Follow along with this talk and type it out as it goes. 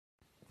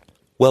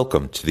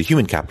Welcome to the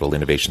Human Capital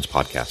Innovations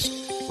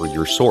Podcast. We're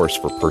your source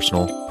for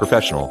personal,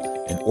 professional,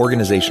 and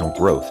organizational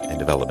growth and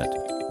development,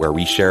 where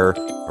we share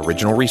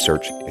original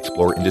research,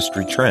 explore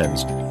industry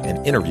trends,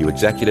 and interview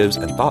executives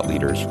and thought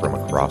leaders from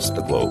across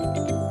the globe.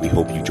 We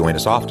hope you join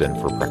us often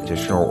for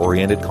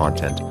practitioner-oriented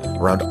content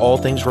around all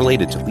things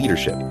related to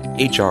leadership,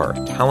 HR,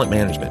 talent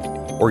management,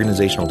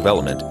 organizational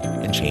development,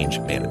 and change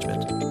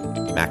management.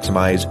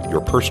 Maximize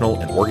your personal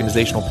and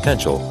organizational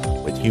potential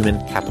with Human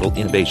Capital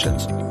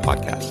Innovations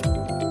Podcast.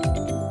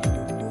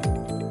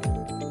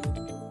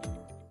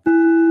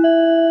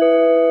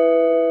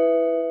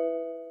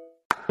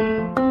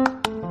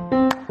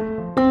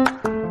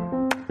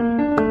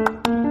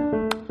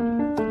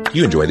 If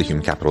you enjoy the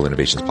Human Capital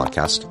Innovations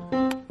Podcast,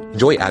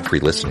 enjoy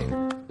ad-free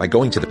listening by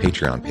going to the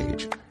Patreon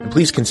page, and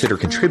please consider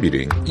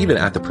contributing even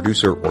at the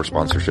producer or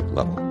sponsorship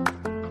level.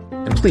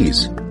 And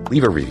please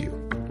leave a review.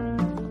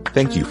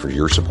 Thank you for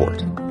your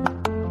support.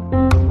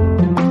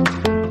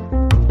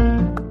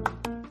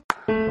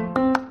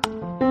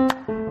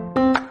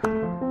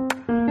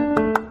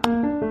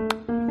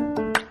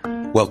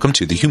 Welcome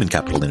to the Human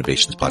Capital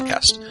Innovations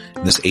Podcast.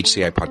 In this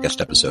HCI podcast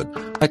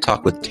episode, I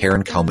talk with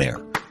Tarin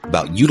Calmeyer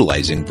about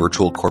utilizing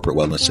virtual corporate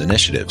wellness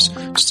initiatives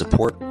to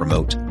support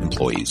remote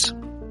employees.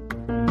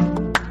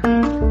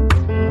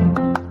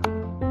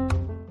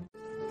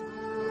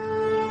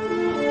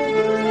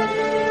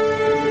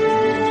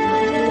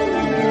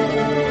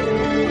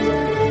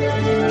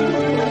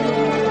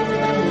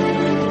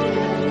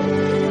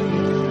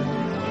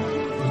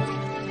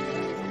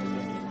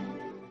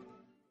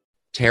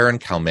 Tarin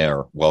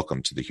Calmeyer,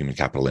 welcome to the Human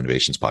Capital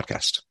Innovations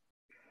Podcast.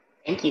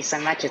 Thank you so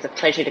much. It's a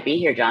pleasure to be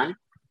here, John.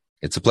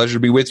 It's a pleasure to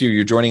be with you.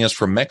 You're joining us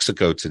from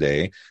Mexico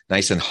today,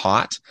 nice and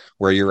hot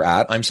where you're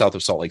at. I'm south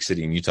of Salt Lake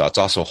City in Utah. It's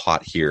also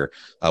hot here.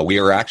 We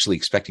are actually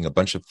expecting a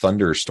bunch of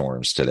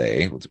thunderstorms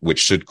today, which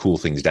should cool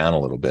things down a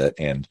little bit.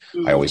 And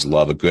I always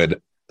love a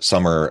good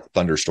summer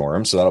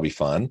thunderstorm, so that'll be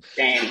fun.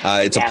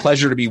 It's a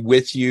pleasure to be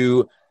with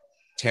you,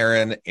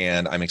 Tarin,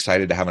 and I'm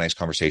excited to have a nice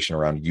conversation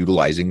around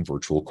utilizing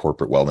virtual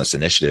corporate wellness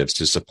initiatives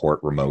to support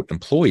remote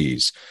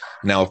employees.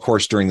 Now, of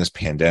course, during this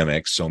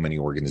pandemic, so many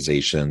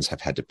organizations have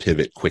had to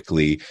pivot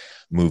quickly,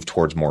 move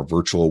towards more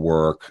virtual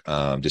work,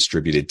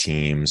 distributed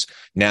teams.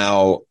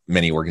 Now,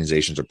 many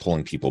organizations are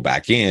pulling people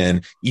back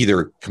in,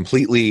 either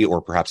completely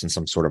or perhaps in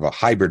some sort of a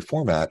hybrid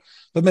format,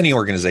 but many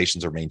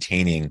organizations are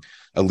maintaining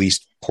at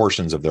least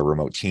portions of their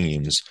remote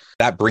teams.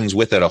 That brings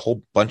with it a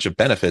whole bunch of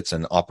benefits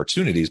and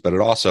opportunities, but it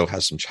also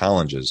has some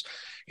challenges.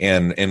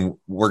 And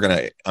we're going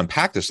to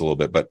unpack this a little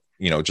bit, but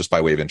just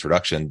by way of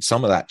introduction,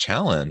 some of that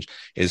challenge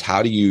is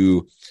how do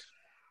you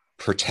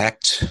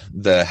protect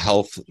the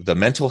health, the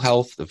mental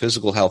health, the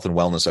physical health and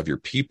wellness of your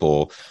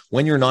people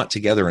when you're not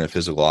together in a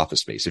physical office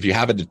space. If you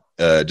have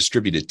a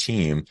distributed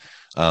team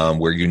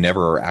where you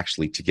never are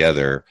actually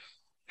together,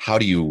 how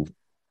do you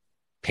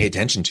pay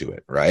attention to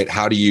it, right?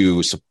 How do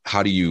you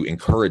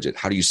encourage it?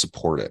 How do you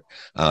support it?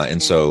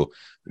 And so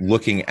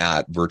looking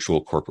at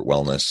virtual corporate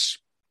wellness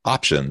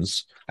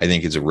options, I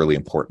think is a really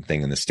important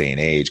thing in this day and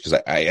age,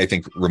 because I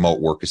think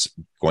remote work is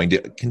going to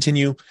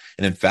continue.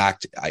 And in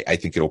fact, I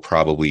think it'll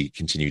probably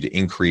continue to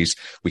increase.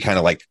 We kind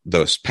of like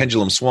the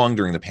pendulum swung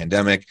during the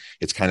pandemic.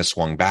 It's kind of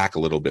swung back a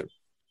little bit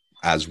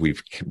as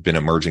we've been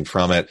emerging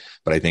from it,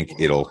 but I think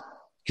it'll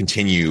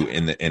continue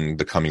in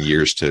the coming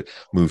years to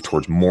move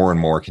towards more and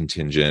more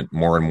contingent,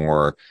 more and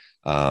more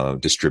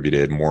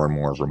distributed, more and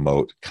more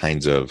remote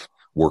kinds of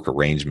work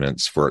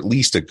arrangements for at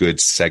least a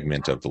good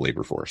segment of the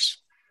labor force.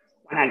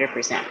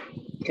 100%.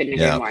 Couldn't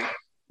agree more.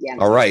 Yeah.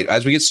 All right.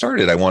 As we get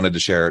started, I wanted to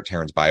share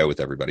Tarin's bio with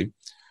everybody.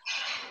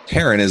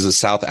 Tarin is a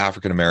South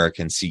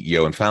African-American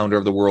CEO and founder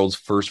of the world's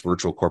first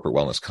virtual corporate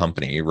wellness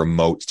company,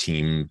 Remote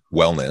Team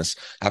Wellness.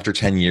 After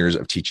 10 years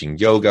of teaching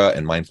yoga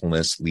and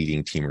mindfulness,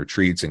 leading team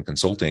retreats and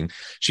consulting,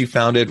 she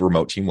founded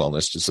Remote Team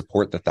Wellness to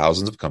support the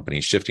thousands of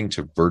companies shifting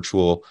to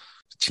virtual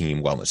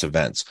team wellness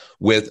events,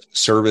 with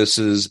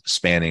services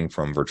spanning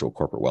from virtual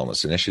corporate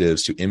wellness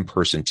initiatives to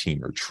in-person team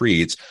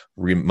retreats.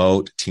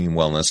 Remote Team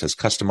Wellness has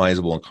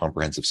customizable and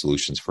comprehensive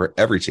solutions for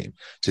every team.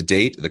 To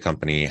date, the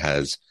company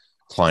has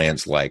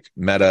clients like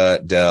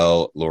Meta,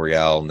 Dell,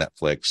 L'Oreal,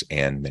 Netflix,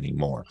 and many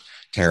more.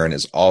 Tarin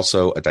is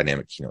also a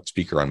dynamic keynote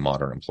speaker on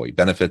modern employee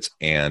benefits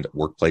and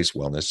workplace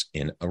wellness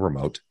in a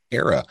remote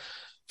era.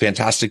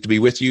 Fantastic to be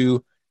with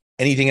you.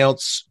 Anything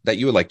else that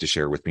you would like to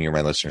share with me or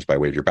my listeners by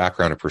way of your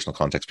background or personal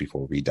context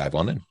before we dive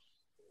on in?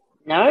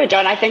 No,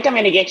 John, I think I'm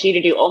going to get you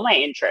to do all my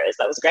intros.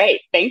 That was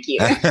great. Thank you.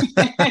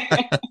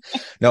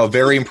 No,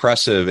 very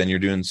impressive. And you're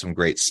doing some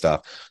great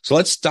stuff. So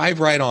let's dive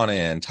right on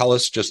in. Tell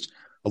us just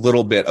a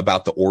little bit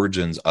about the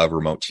origins of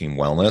Remote Team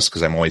Wellness,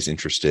 because I'm always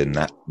interested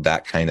in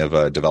that kind of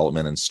a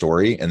development and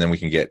story. And then we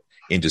can get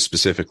into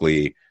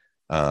specifically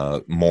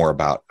more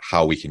about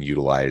how we can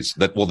utilize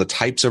that. Well, the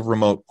types of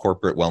remote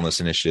corporate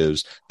wellness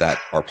initiatives that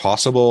are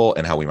possible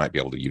and how we might be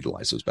able to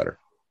utilize those better.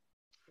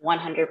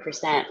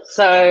 100%.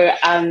 So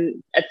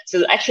it's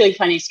actually a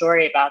funny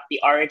story about the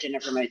origin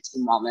of Remote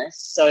Team Wellness.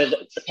 So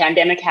the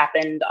pandemic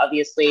happened,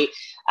 obviously,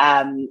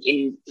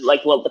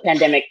 the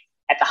pandemic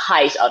at the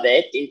height of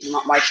it, in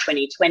March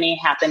 2020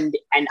 happened,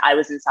 and I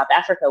was in South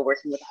Africa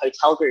working with a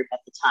hotel group at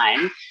the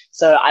time.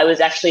 So I was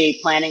actually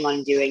planning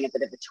on doing a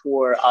bit of a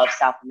tour of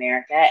South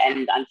America,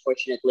 and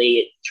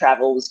unfortunately,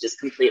 travel was just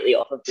completely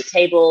off of the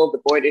table.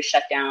 The borders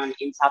shut down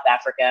in South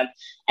Africa,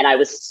 and I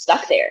was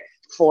stuck there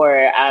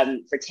for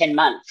 10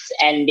 months.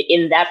 And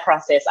in that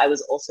process, I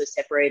was also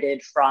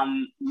separated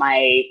from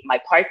my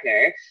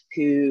partner,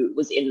 who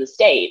was in the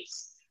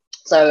States.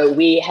 So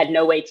we had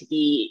no way to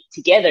be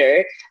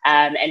together.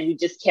 And we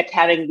just kept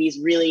having these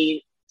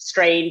really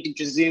strained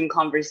Zoom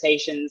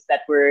conversations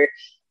that were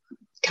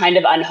kind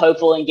of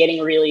unhopeful and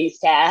getting really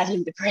sad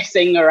and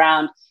depressing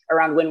around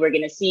when we're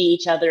going to see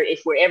each other,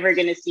 if we're ever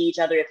going to see each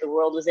other, if the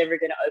world was ever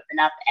going to open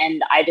up.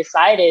 And I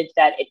decided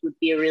that it would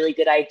be a really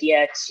good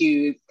idea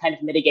to kind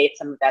of mitigate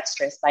some of that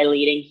stress by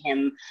leading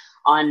him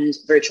on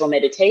virtual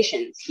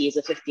meditations. He's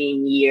a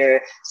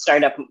 15-year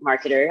startup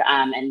marketer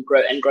and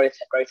growth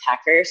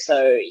hacker.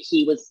 So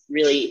he was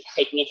really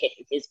taking a hit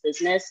in his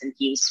business, and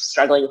he was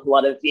struggling with a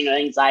lot of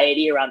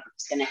anxiety around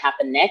what's going to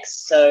happen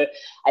next. So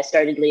I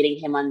started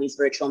leading him on these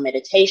virtual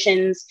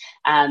meditations,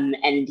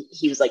 and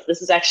he was like,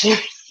 "This is actually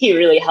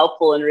really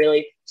helpful and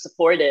really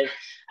supportive.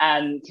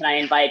 Can I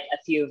invite a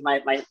few of my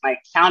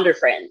founder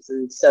friends?"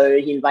 And so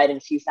he invited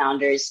a few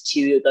founders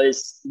to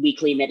those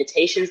weekly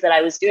meditations that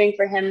I was doing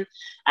for him.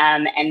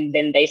 And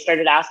then they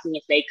started asking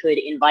if they could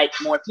invite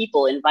more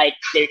people, invite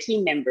their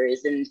team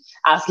members, and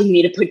asking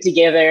me to put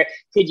together,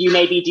 could you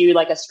maybe do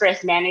like a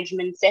stress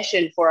management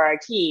session for our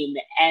team?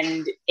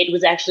 And it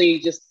was actually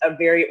just a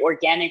very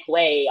organic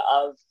way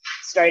of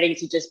starting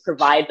to just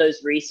provide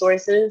those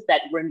resources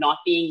that were not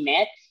being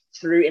met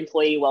through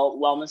employee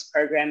wellness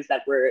programs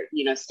that were,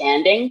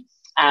 standing.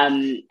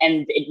 And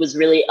it was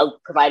really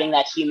providing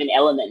that human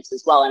element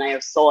as well. And I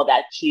saw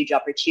that huge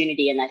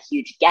opportunity and that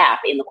huge gap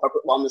in the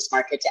corporate wellness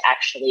market to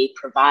actually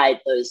provide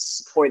those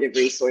supportive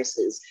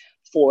resources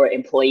for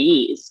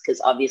employees. Because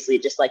obviously,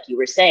 just like you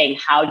were saying,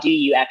 how do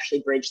you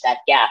actually bridge that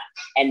gap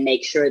and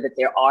make sure that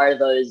there are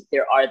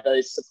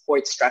those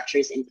support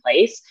structures in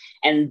place?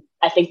 And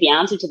I think the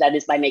answer to that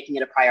is by making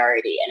it a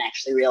priority and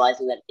actually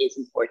realizing that it is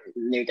important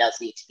and there does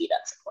need to be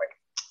that support.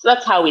 So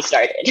that's how we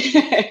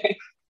started.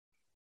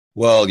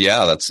 Well,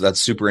 yeah, that's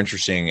super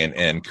interesting,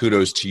 and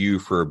kudos to you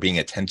for being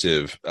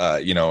attentive,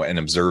 and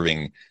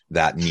observing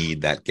that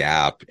need, that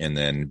gap, and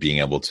then being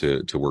able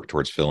to work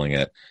towards filling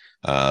it.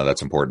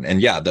 That's important.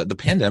 And yeah, the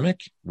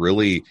pandemic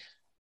really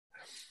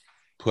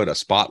put a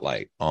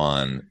spotlight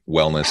on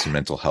wellness and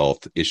mental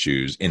health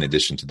issues in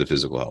addition to the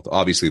physical health.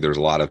 Obviously, there's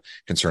a lot of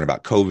concern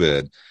about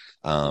COVID,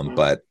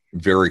 but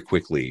very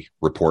quickly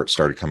reports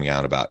started coming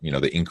out about,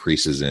 the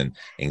increases in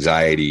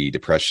anxiety,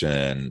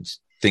 depression,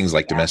 things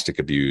like domestic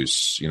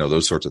abuse,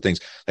 those sorts of things.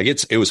 Like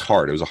it was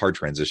hard. It was a hard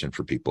transition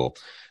for people.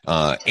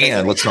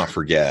 And let's not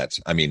forget,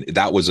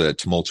 that was a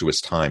tumultuous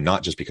time,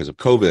 not just because of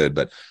COVID,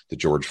 but the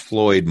George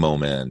Floyd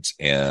moment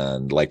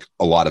and like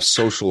a lot of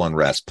social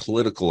unrest,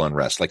 political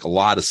unrest, like a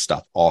lot of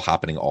stuff all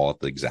happening all at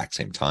the exact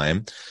same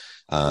time.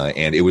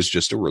 And it was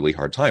just a really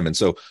hard time. And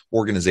so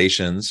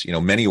organizations,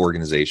 many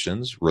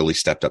organizations really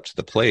stepped up to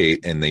the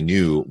plate, and they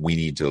knew we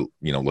need to,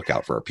 look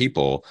out for our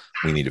people.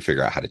 We need to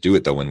figure out how to do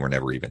it though when we're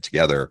never even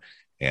together.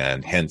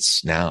 And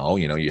hence now,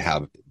 you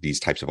have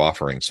these types of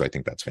offerings. So I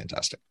think that's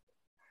fantastic.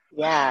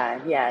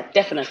 Yeah,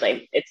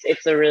 definitely.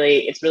 It's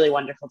really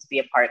wonderful to be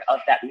a part of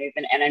that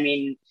movement.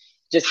 And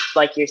just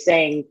like you're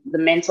saying, the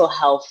mental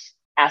health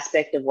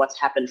aspect of what's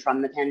happened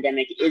from the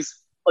pandemic is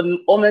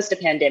almost a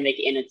pandemic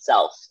in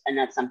itself. And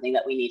that's something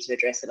that we need to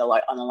address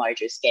on a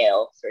larger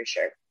scale for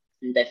sure.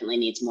 And definitely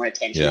needs more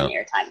attention and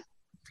airtime.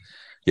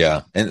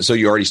 Yeah. And so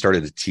you already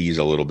started to tease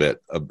a little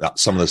bit about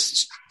some of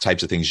the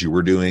types of things you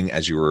were doing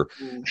as you were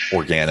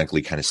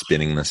organically kind of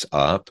spinning this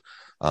up.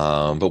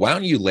 But why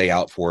don't you lay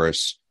out for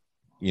us,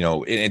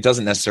 it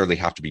doesn't necessarily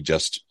have to be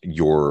just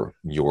your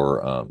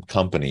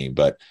company,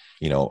 but,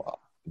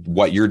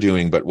 what you're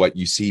doing, but what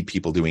you see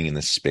people doing in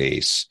this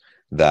space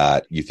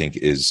that you think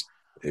is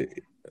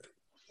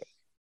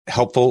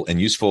helpful and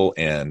useful,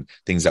 and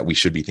things that we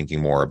should be thinking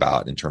more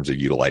about in terms of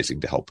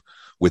utilizing to help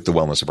with the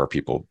wellness of our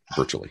people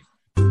virtually.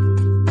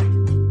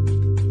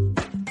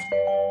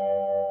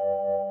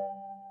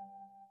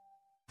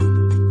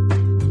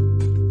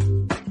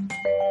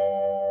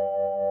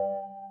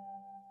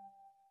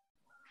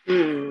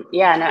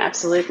 Yeah, no,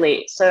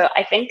 absolutely. So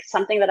I think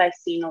something that I've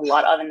seen a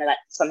lot of, and that's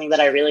something that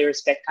I really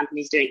respect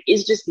companies doing,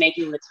 is just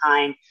making the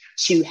time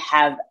to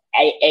have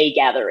a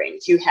gathering,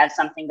 to have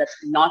something that's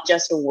not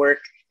just a work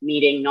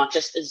meeting, not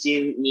just a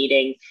Zoom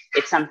meeting.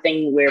 It's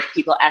something where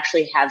people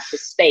actually have the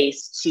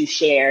space to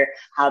share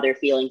how they're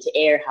feeling, to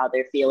air how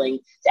they're feeling,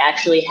 to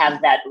actually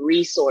have that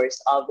resource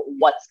of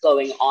what's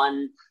going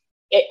on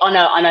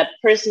on a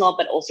personal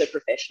but also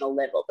professional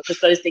level, because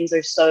those things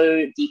are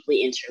so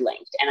deeply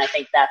interlinked. And I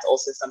think that's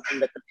also something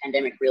that the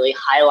pandemic really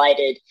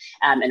highlighted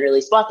and really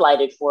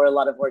spotlighted for a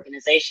lot of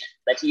organizations,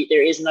 that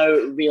there is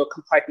no real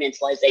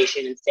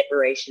compartmentalization and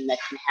separation that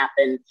can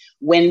happen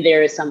when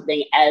there is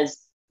something as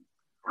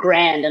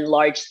grand and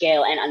large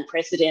scale and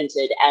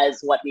unprecedented as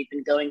what we've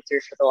been going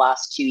through for the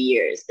last 2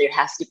 years. There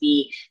has to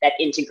be that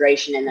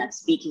integration and that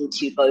speaking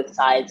to both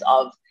sides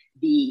of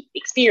the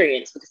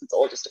experience, because it's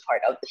all just a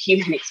part of the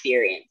human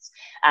experience.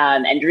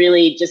 And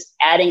really just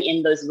adding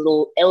in those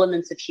little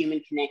elements of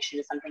human connection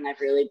is something I've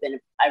really been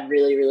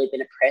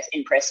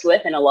impressed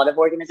with in a lot of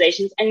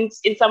organizations, and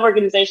in some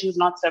organizations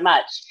not so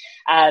much.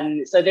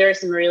 So there are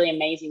some really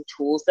amazing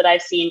tools that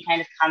I've seen kind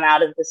of come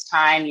out of this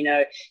time,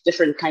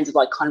 different kinds of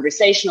like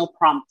conversational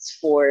prompts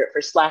for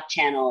Slack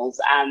channels,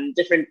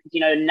 different,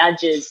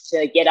 nudges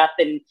to get up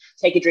and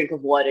take a drink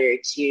of water,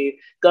 to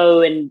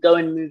go and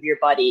move your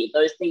body.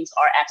 Those things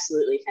are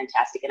absolutely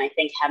fantastic. And I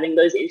think having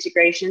those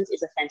integrations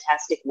is a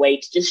fantastic way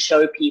to just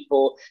show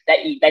people that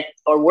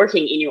are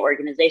working in your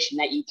organization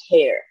that you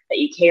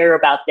care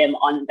about them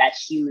on that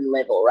human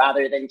level,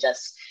 rather than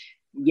just,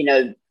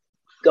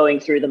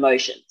 going through the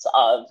motions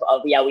of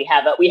we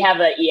have a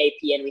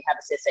EAP and we have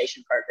a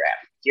cessation program.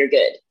 You're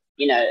good.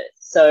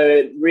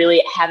 So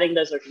really having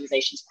those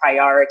organizations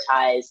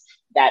prioritize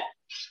that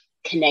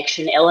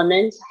connection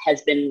element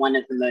has been one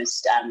of the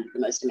most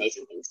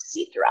amazing things to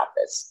see throughout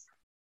this.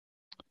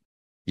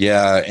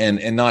 Yeah,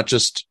 and not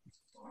just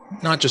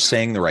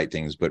saying the right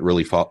things, but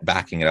really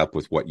backing it up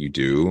with what you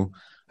do,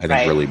 I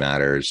think really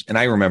matters. And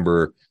I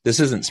remember, this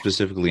isn't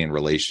specifically in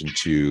relation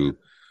to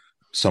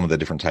some of the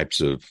different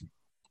types of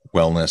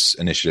wellness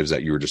initiatives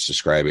that you were just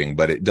describing,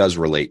 but it does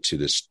relate to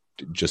this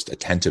just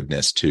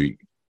attentiveness to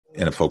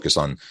and a focus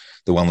on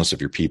the wellness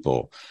of your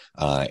people.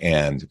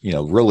 And,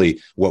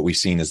 really what we've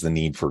seen is the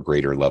need for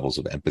greater levels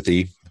of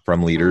empathy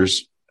from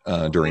leaders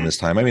during this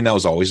time. I mean, that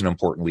was always an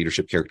important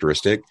leadership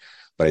characteristic,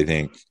 but I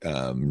think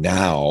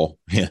now,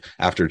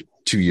 after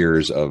 2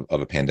 years of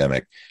a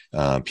pandemic,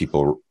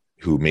 people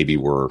who maybe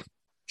were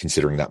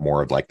considering that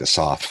more of like the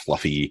soft,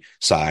 fluffy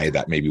side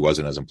that maybe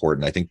wasn't as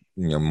important, I think,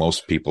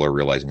 most people are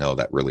realizing, oh,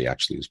 that really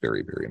actually is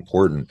very, very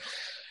important.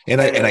 And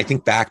I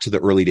think back to the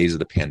early days of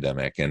the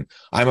pandemic, and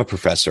I'm a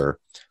professor,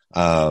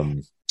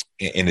 in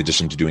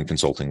addition to doing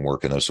consulting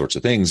work and those sorts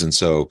of things. And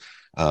so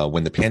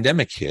when the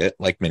pandemic hit,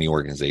 like many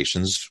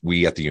organizations,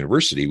 we at the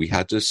university, we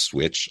had to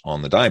switch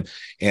on the dime.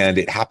 And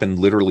it happened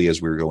literally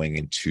as we were going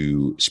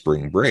into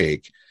spring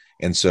break.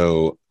 And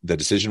so the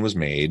decision was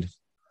made,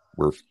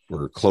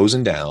 we're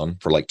closing down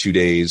for like 2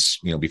 days,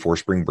 before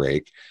spring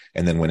break.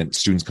 And then when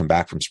students come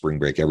back from spring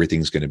break,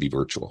 everything's going to be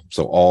virtual.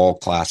 So all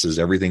classes,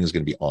 everything is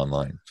going to be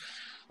online.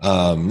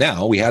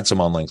 Now we had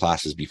some online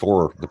classes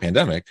before the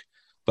pandemic,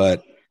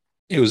 but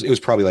it was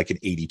probably like an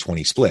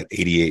 80-20 split,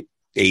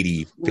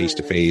 80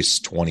 face-to-face,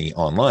 20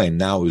 online.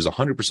 Now it was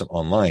 100%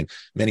 online.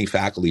 Many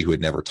faculty who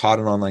had never taught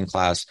an online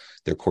class,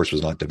 their course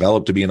was not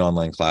developed to be an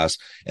online class.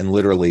 And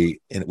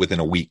literally within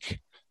a week,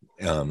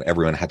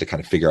 everyone had to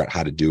kind of figure out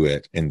how to do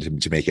it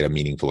and to make it a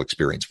meaningful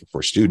experience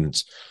for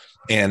students.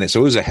 And so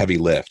it was a heavy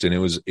lift, and it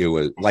was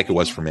like it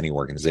was for many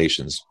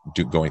organizations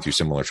going through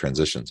similar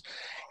transitions.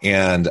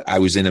 And I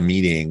was in a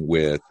meeting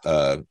with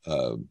an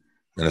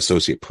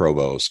associate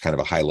provost, kind of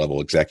a high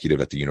level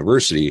executive at the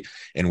university.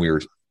 And we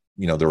were,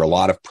 there were a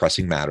lot of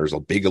pressing matters, a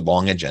big,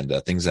 long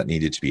agenda, things that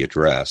needed to be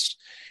addressed.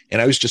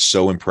 And I was just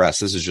so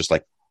impressed. This is just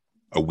like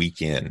a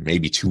week in,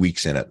 maybe 2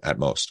 weeks in at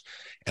most.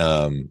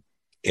 And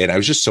I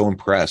was just so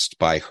impressed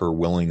by her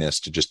willingness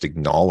to just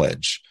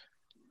acknowledge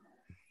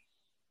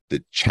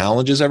the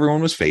challenges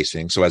everyone was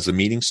facing. So as the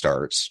meeting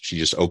starts, she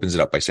just opens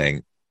it up by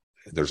saying,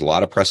 there's a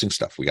lot of pressing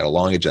stuff. We got a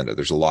long agenda.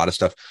 There's a lot of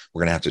stuff we're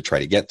going to have to try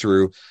to get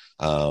through.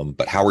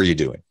 But how are you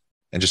doing?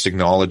 And just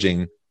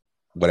acknowledging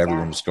what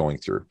everyone was going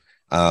through.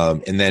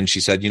 And then she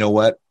said, you know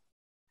what?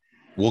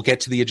 We'll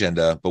get to the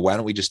agenda, but why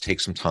don't we just take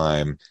some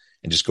time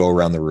and just go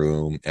around the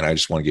room? And I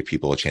just want to give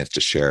people a chance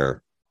to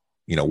share,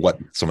 what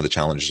some of the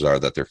challenges are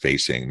that they're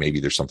facing. Maybe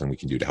there's something we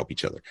can do to help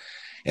each other.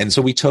 And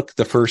so we took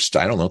the first,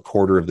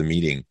 quarter of the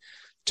meeting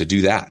to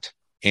do that.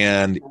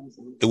 And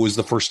it was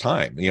the first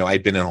time,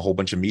 I'd been in a whole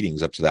bunch of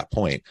meetings up to that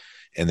point,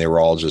 and they were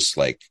all just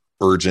like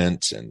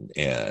urgent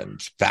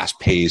and fast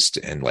paced.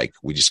 And like,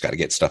 we just got to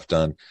get stuff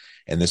done.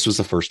 And this was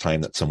the first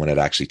time that someone had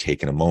actually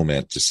taken a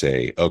moment to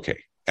say,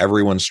 okay,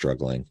 everyone's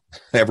struggling.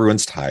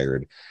 Everyone's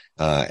tired.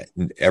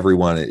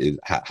 Everyone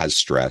has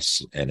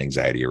stress and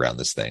anxiety around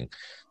this thing.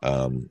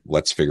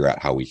 Let's figure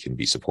out how we can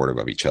be supportive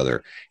of each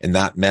other. And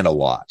that meant a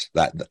lot.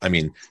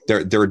 There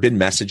had been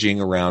messaging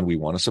around, we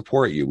want to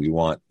support you. We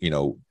want,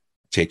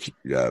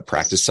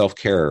 practice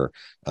self-care,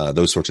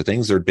 those sorts of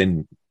things. There'd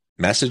been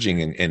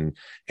messaging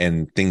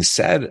and things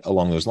said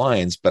along those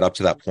lines, but up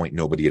to that point,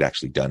 nobody had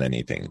actually done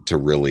anything to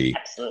really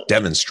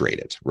demonstrate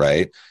it.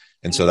 Right.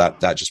 And so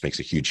that just makes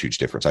a huge, huge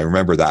difference. I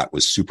remember that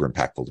was super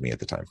impactful to me at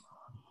the time.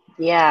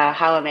 Yeah,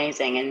 how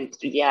amazing. And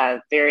yeah,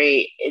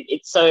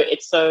 it's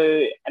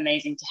so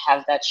amazing to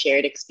have that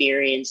shared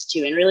experience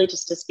too, and really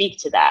just to speak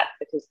to that,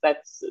 because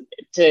that's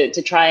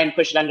to try and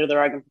push it under the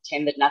rug and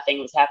pretend that nothing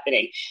was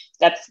happening.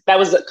 That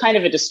was kind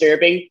of a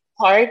disturbing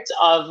part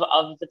of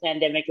the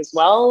pandemic as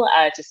well,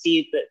 to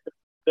see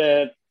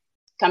the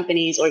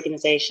companies,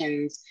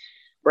 organizations,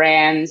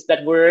 brands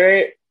that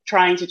were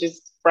trying to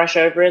just brush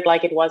over it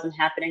like it wasn't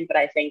happening. But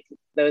I think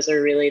those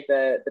are really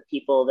the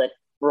people that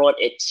brought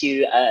it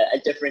to a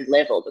different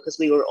level, because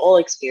we were all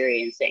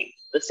experiencing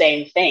the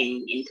same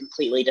thing in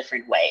completely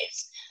different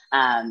ways.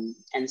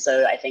 And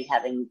so I think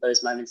having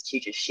those moments to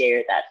just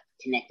share that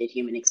connected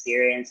human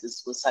experience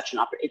was such an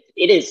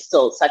it is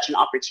still such an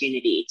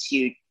opportunity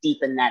to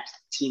deepen that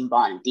team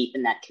bond,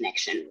 deepen that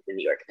connection within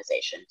the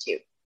organization too.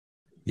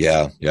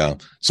 Yeah.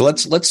 So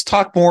let's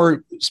talk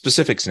more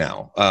specifics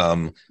now.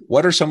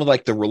 What are some of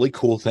like the really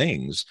cool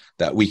things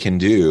that we can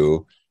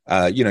do?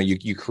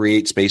 You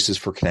create spaces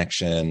for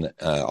connection,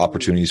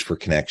 opportunities for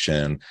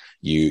connection.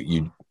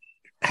 You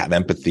have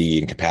empathy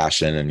and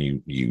compassion,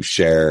 and you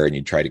share, and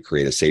you try to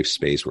create a safe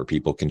space where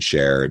people can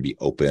share and be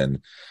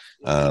open.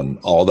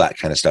 All that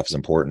kind of stuff is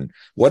important.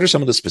 What are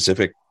some of the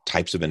specific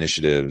types of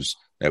initiatives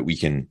that we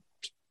can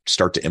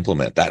start to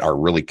implement that are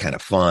really kind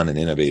of fun and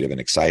innovative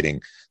and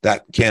exciting,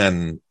 that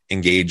can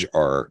engage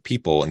our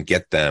people and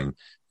get them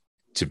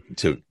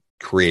to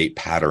create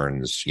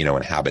patterns,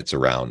 and habits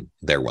around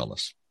their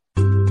wellness?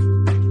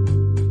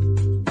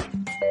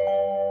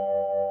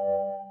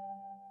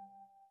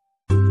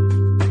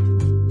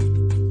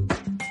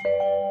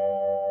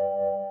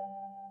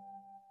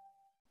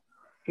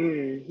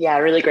 Yeah,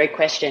 really great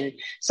question.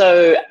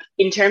 So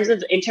in terms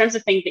of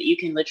things that you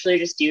can literally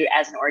just do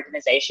as an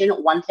organization,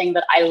 one thing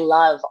that I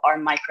love are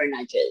micro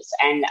nudges.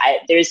 And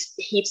there's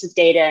heaps of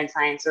data and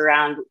science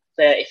around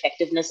the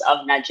effectiveness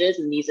of nudges.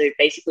 And these are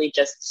basically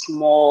just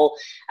small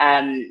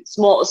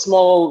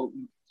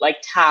like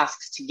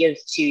tasks to give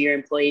to your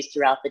employees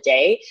throughout the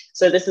day.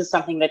 So this is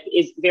something that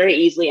is very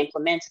easily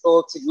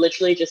implementable, to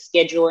literally just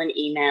schedule an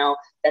email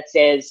that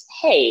says,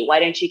 hey, why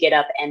don't you get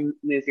up and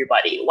move your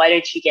body? Why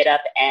don't you get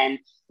up and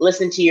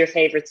listen to your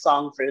favorite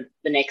song for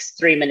the next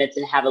 3 minutes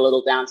and have a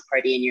little dance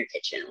party in your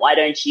kitchen? Why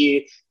don't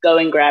you go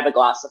and grab a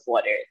glass of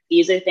water?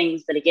 These are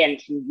things that, again,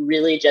 can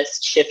really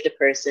just shift a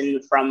person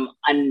from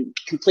I'm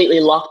completely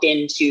locked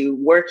into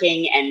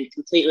working and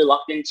completely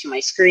locked into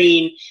my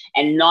screen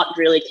and not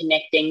really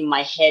connecting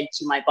my head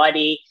to my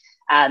body,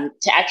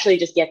 to actually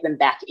just get them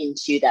back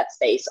into that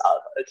space of,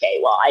 okay,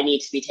 well, I need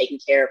to be taking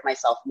care of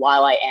myself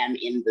while I am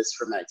in this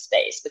remote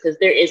space, because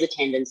there is a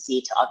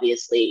tendency to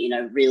obviously,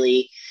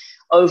 really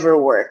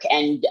overwork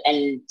and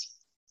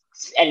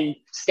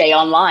stay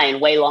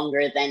online way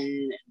longer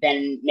than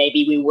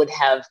maybe we would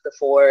have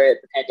before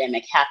the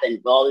pandemic happened,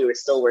 while we were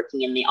still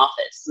working in the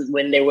office,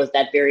 when there was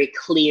that very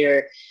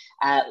clear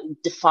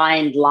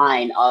defined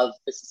line of,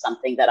 this is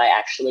something that I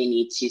actually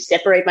need to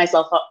separate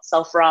myself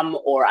from,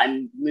 or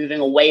I'm moving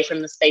away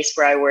from the space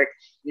where I work.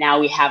 Now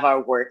we have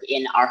our work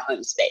in our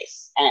home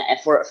space. And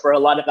for a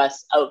lot of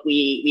us,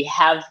 we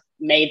have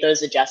made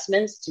those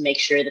adjustments to make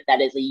sure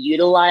that is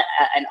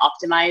an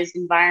optimized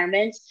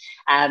environment.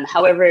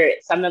 However,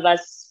 some of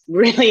us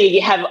really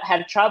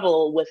have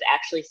trouble with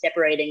actually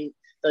separating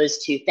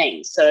those two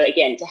things. So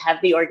again, to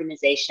have the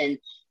organization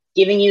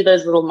giving you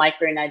those little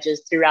micro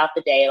nudges throughout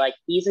the day, like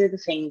these are the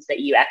things that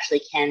you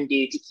actually can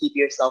do to keep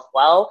yourself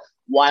well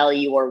while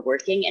you are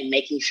working, and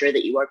making sure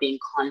that you are being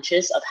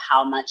conscious of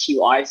how much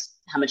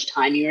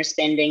time you are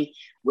spending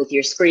with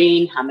your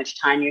screen, how much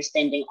time you're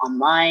spending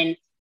online,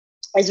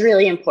 is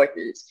really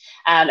important.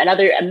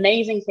 Another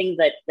amazing thing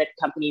that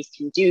companies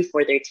can do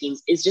for their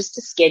teams is just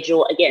to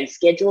schedule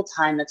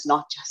time that's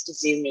not just a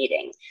Zoom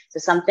meeting. So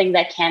something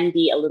that can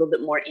be a little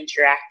bit more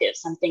interactive,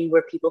 something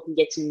where people can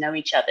get to know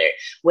each other,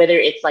 whether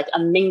it's like a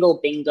mingle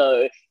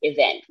bingo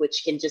event,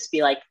 which can just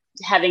be like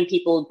having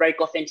people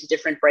break off into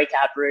different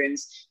breakout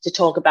rooms to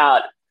talk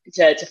about,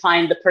 to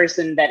find the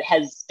person that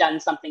has done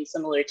something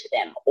similar to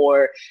them,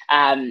 or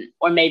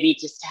maybe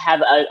just to have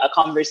a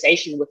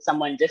conversation with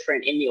someone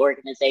different in the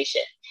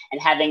organization,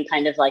 and having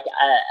kind of like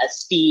a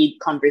speed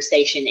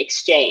conversation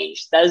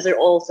exchange. Those are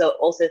also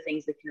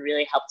things that can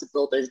really help to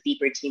build those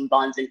deeper team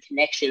bonds and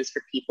connections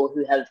for people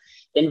who have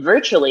been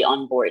virtually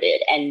onboarded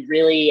and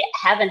really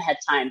haven't had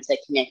time to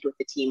connect with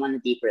the team on a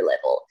deeper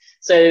level.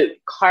 So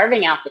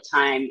carving out the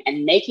time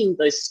and making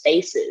those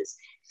spaces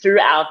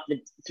throughout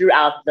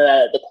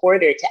the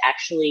quarter to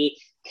actually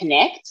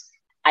connect,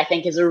 I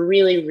think is a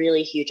really,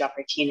 really huge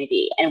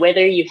opportunity. And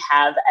whether you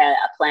have a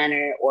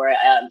planner or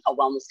a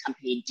wellness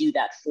company do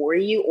that for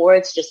you, or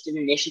it's just an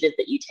initiative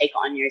that you take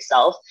on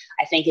yourself,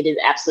 I think it is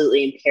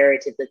absolutely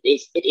imperative that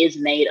it is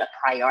made a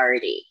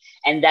priority.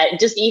 And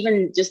that just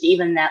even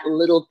that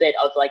little bit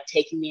of like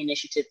taking the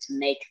initiative to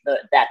make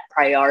that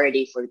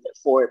priority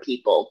for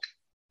people,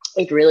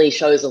 it really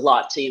shows a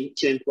lot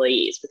to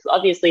employees, because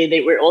obviously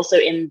we're also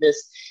in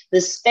this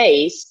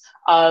space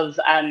of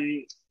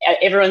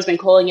everyone's been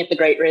calling it the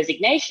Great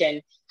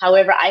Resignation.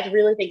 However, I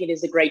really think it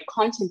is a great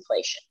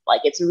contemplation.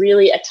 Like, it's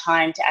really a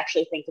time to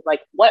actually think of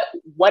like,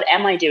 what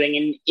am I doing?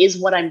 And is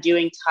what I'm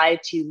doing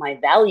tied to my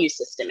value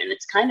system? And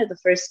it's kind of the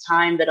first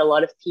time that a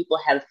lot of people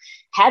have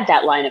had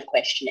that line of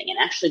questioning and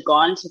actually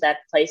gone to that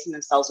place in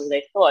themselves where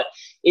they thought,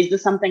 is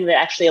this something that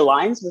actually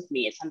aligns with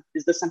me?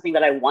 Is this something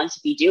that I want to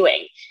be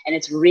doing? And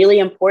it's really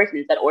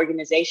important that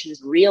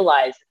organizations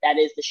realize that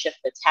is the shift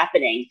that's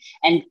happening,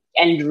 and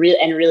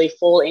really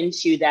fall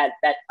into that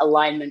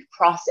alignment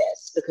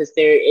process, because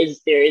there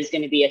is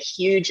going to be a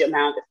huge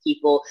amount of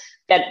people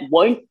that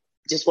won't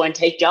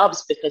take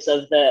jobs because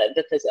of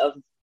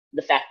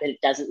the fact that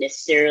it doesn't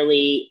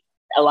necessarily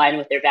align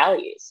with their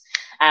values.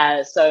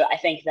 So I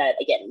think that,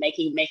 again,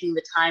 making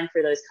the time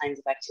for those kinds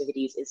of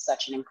activities is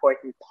such an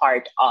important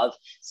part of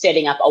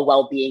setting up a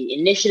well-being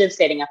initiative,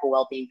 setting up a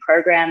well-being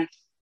program.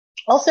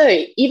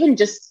 Also, even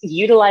just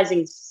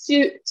utilizing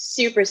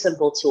super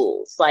simple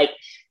tools like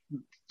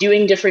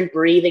doing different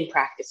breathing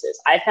practices.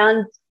 I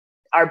found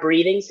our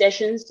breathing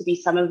sessions to be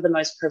some of the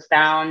most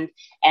profound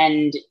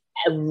and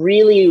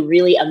really,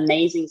 really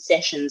amazing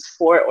sessions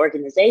for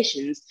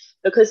organizations,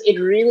 because it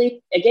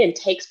really, again,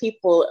 takes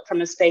people from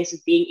a space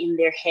of being in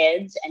their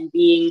heads and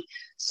being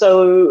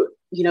so,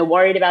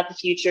 worried about the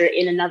future,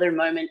 in another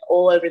moment,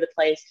 all over the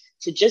place,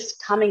 to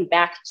just coming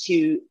back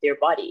to their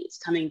bodies,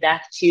 coming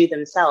back to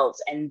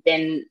themselves, and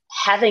then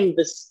having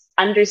this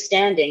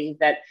understanding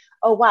that,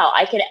 oh, wow,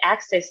 I can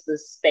access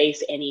this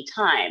space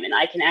anytime, and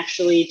I can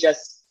actually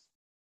just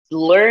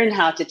learn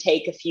how to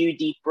take a few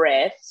deep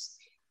breaths.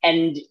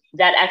 And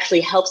that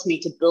actually helps me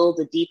to build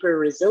a deeper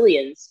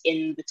resilience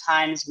in the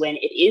times when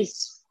it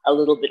is a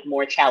little bit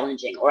more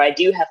challenging, or I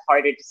do have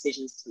harder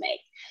decisions to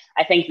make.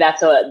 I think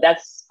that's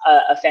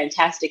a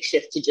fantastic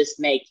shift to just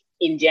make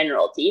in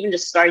general, to even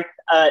just start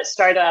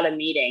out a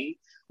meeting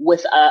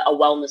with a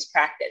wellness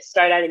practice.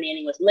 Start out a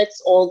meeting with,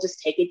 let's all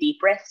just take a deep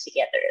breath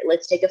together.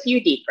 Let's take a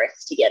few deep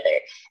breaths together.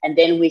 And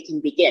then we can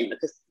begin,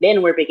 because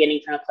then we're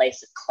beginning from a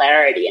place of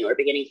clarity, and we're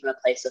beginning from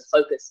a place of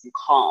focus and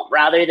calm,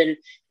 rather than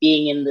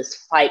being in this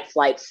fight,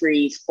 flight,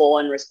 freeze,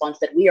 fawn response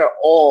that we are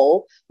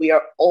all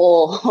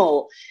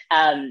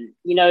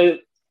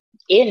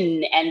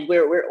in, and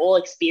we've all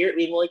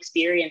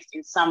experienced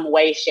in some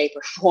way, shape,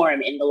 or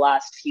form in the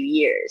last few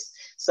years.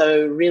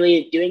 So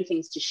really doing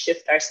things to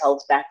shift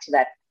ourselves back to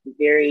that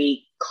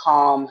very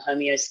calm,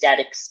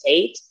 homeostatic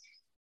state,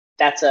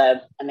 that's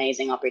an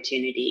amazing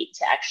opportunity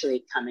to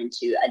actually come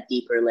into a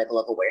deeper level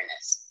of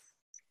awareness.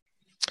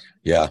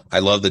 Yeah, I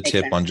love the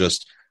tip on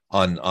just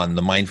on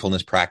the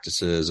mindfulness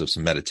practices of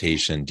some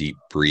meditation, deep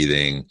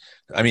breathing.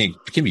 I mean,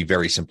 it can be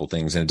very simple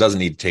things, and it doesn't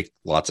need to take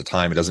lots of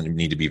time. It doesn't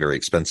need to be very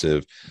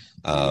expensive.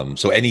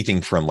 So anything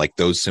from like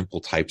those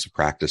simple types of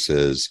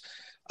practices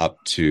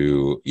up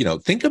to,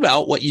 think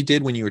about what you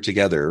did when you were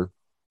together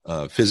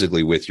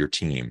physically with your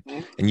team,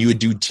 and you would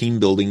do team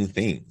building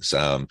things.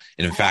 And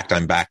in fact,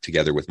 I'm back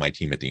together with my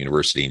team at the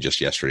university, and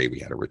just yesterday we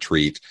had a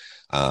retreat.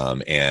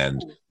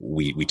 And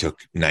we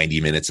took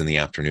 90 minutes in the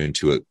afternoon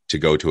to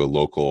go to a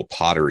local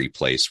pottery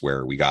place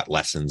where we got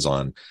lessons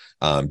on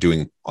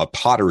doing a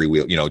pottery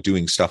wheel,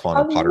 doing stuff on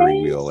a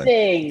pottery wheel,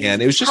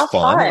 and it was just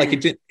fun. Like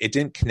it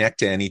didn't connect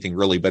to anything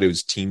really, but it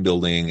was team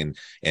building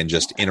and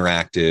just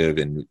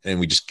interactive, and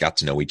we just got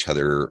to know each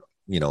other,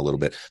 a little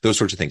bit, those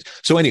sorts of things.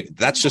 So anyway,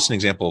 that's just an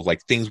example of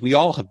like things we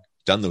all have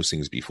done those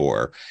things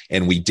before,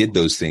 and we did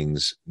those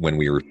things when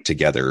we were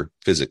together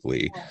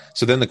physically.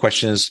 So then the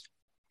question is,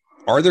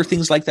 are there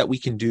things like that we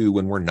can do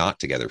when we're not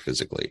together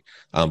physically,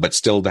 but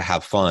still to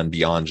have fun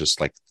beyond just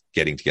like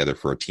getting together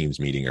for a Teams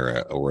meeting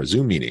or a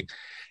Zoom meeting?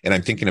 And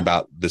I'm thinking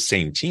about the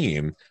same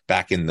team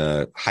back in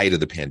the height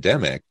of the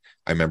pandemic.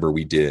 I remember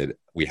we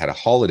had a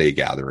holiday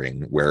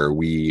gathering where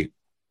we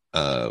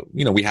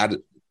had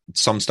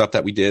some stuff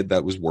that we did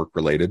that was work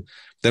related.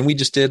 Then we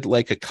just did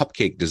like a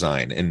cupcake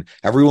design, and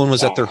everyone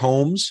was at their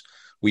homes.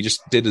 We just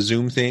did a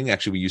Zoom thing.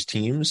 Actually, we used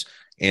Teams,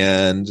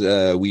 and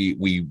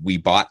we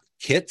bought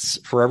kits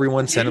for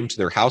everyone, sent them to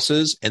their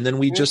houses, and then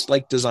we just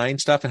like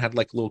designed stuff and had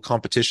like little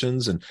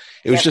competitions, and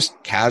it was just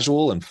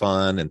casual and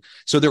fun. And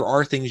so there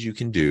are things you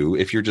can do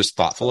if you're just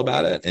thoughtful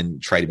about it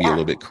and try to be a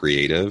little bit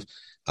creative,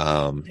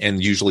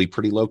 and usually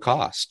pretty low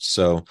cost.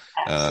 So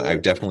I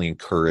definitely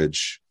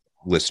encourage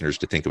listeners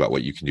to think about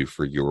what you can do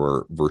for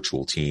your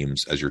virtual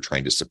teams as you're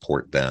trying to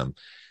support them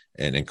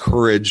and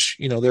encourage,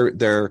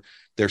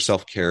 their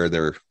self-care,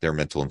 their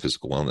mental and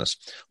physical wellness.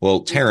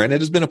 Well, Tarin, it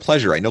has been a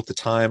pleasure. I know the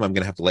time, I'm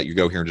going to have to let you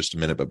go here in just a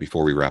minute, but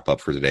before we wrap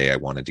up for today, I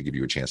wanted to give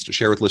you a chance to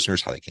share with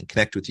listeners how they can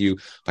connect with you,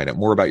 find out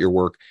more about your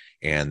work,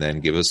 and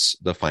then give us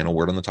the final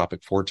word on the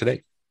topic for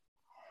today.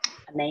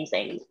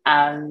 Amazing.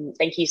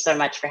 Thank you so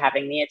much for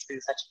having me. It's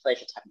been such a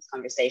pleasure to have this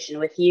conversation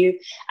with you.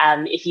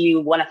 If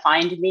you want to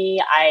find me,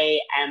 I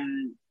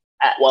am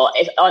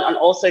on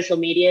all social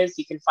medias.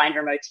 You can find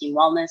Remote Team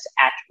Wellness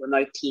at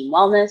Remote Team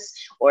Wellness,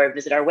 or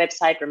visit our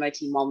website,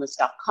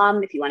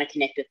 remoteteamwellness.com. If you want to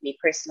connect with me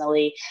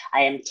personally,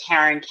 I am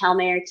Tarin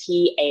Calmeyer,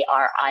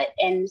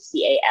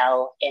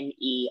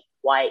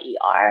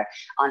 TARINCALMEYER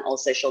on all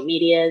social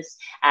medias.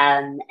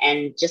 And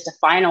just a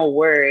final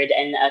word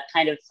and a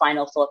kind of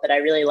final thought that I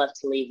really love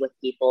to leave with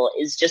people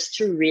is just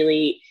to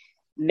really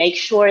make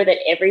sure that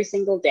every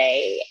single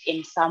day,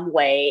 in some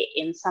way,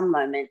 in some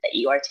moment, that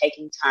you are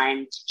taking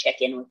time to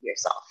check in with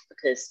yourself,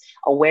 because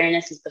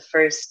awareness is the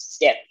first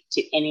step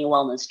to any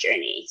wellness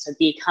journey. So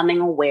becoming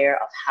aware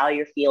of how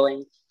you're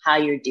feeling, how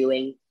you're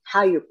doing,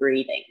 how you're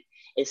breathing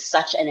is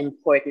such an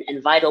important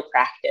and vital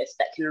practice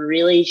that can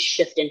really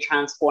shift and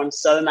transform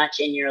so much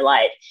in your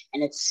life.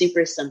 And it's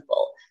super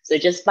simple. So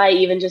just by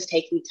even just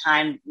taking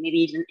time,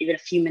 maybe even a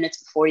few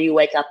minutes before you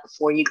wake up,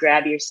 before you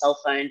grab your cell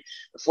phone,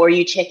 before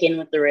you check in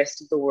with the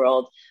rest of the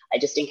world, I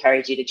just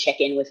encourage you to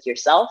check in with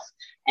yourself.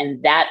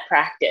 And that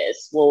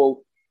practice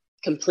will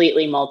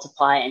completely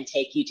multiply and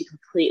take you to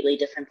completely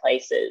different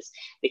places,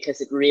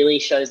 because it really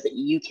shows that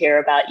you care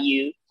about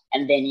you,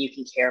 and then you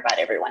can care about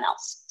everyone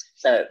else.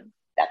 So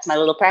that's my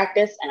little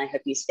practice, and I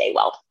hope you stay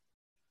well.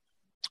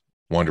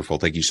 Wonderful.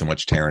 Thank you so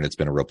much, Tarin. It's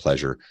been a real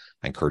pleasure.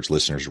 I encourage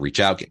listeners to reach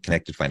out, get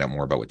connected, find out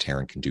more about what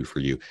Tarin can do for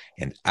you.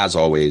 And as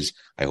always,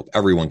 I hope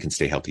everyone can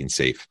stay healthy and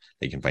safe.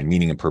 They can find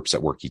meaning and purpose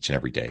at work each and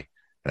every day.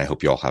 And I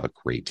hope you all have a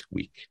great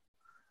week.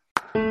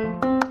 Do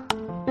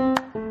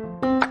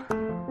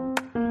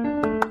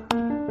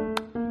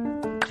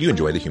you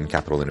enjoy the Human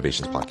Capital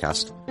Innovations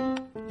podcast?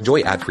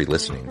 Enjoy ad-free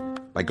listening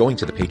by going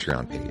to the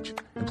Patreon page.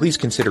 And please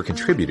consider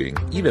contributing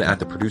even at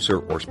the producer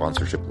or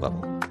sponsorship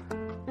level.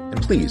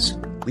 And please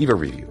leave a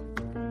review.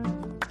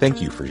 Thank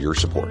you for your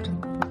support.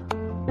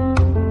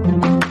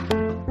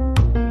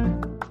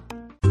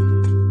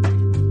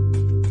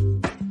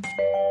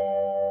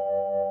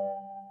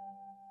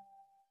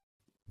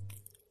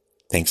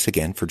 Thanks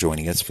again for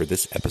joining us for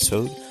this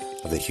episode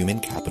of the Human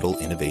Capital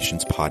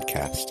Innovations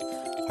podcast.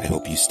 I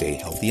hope you stay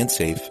healthy and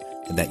safe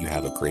and that you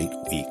have a great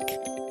week.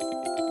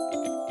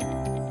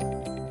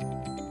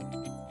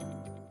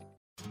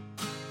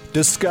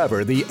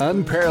 Discover the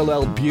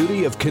unparalleled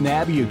beauty of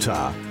Kanab,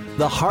 Utah,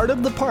 the heart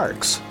of the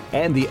parks,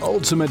 and the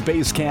ultimate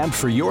base camp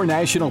for your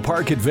national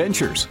park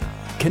adventures.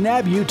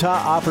 Kanab,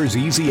 Utah offers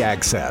easy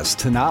access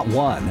to not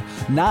one,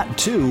 not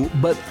two,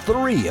 but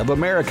 3 of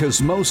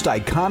America's most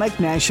iconic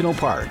national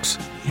parks.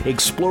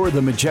 Explore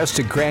the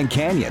majestic Grand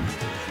Canyon,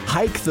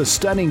 hike the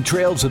stunning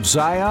trails of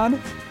Zion,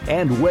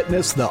 and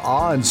witness the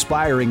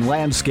awe-inspiring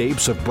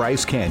landscapes of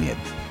Bryce Canyon.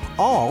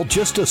 All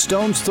just a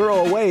stone's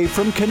throw away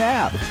from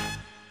Kanab.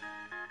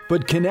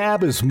 But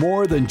Kanab is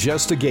more than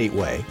just a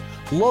gateway.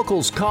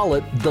 Locals call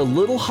it the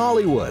Little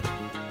Hollywood.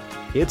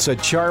 It's a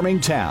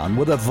charming town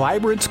with a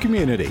vibrant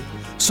community.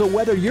 So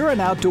whether you're an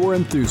outdoor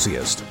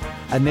enthusiast,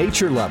 a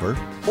nature lover,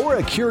 or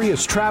a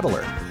curious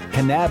traveler,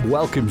 Kanab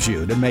welcomes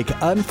you to make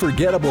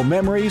unforgettable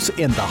memories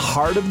in the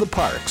heart of the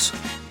parks.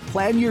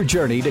 Plan your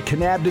journey to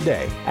Kanab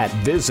today at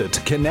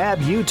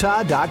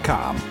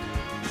visitkanabutah.com.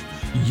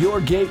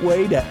 Your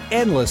gateway to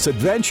endless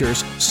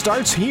adventures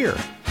starts here.